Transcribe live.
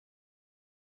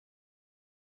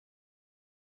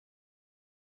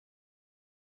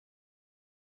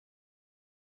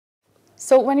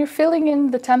So when you're filling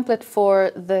in the template for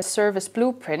the service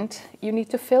blueprint, you need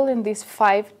to fill in these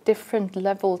 5 different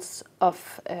levels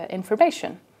of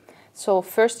information. So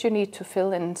first you need to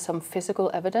fill in some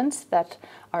physical evidence that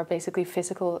are basically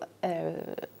physical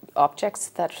objects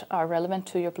that are relevant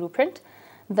to your blueprint.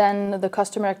 Then the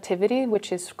customer activity,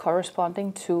 which is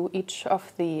corresponding to each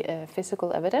of the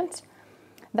physical evidence.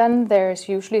 Then there's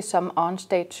usually some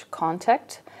on-stage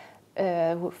contact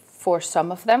for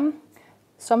some of them.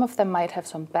 Some of them might have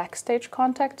some backstage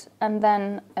contact, and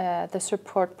then the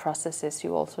support processes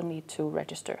you also need to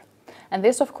register. And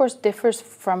this, of course, differs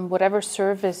from whatever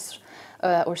service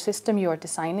or system you are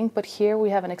designing, but here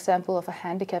we have an example of a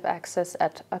handicap access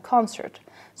at a concert.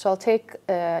 So I'll take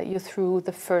you through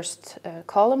the first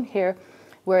column here,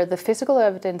 where the physical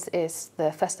evidence is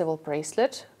the festival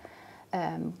bracelet,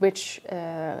 which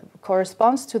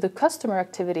corresponds to the customer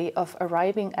activity of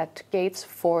arriving at gates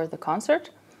for the concert.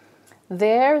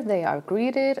 There they are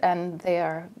greeted and they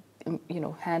are,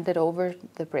 handed over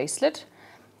the bracelet.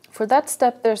 For that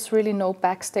step, there's really no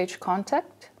backstage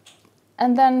contact.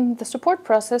 And then the support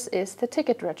process is the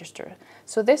ticket register.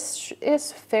 So this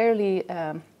is fairly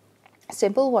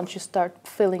simple once you start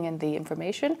filling in the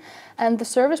information. And the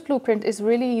service blueprint is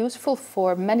really useful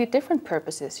for many different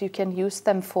purposes. You can use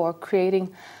them for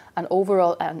creating an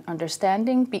overall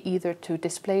understanding, be either to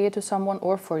display it to someone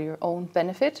or for your own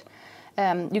benefit.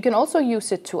 You can also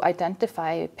use it to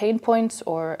identify pain points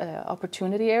or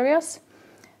opportunity areas.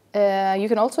 You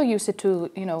can also use it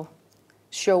to,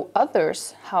 show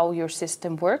others how your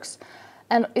system works.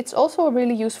 And it's also a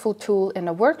really useful tool in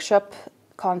a workshop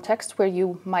context where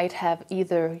you might have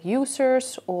either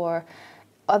users or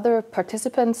other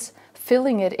participants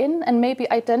filling it in and maybe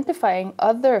identifying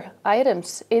other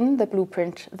items in the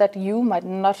blueprint that you might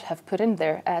not have put in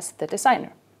there as the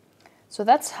designer. So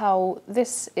that's how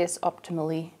this is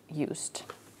optimally used.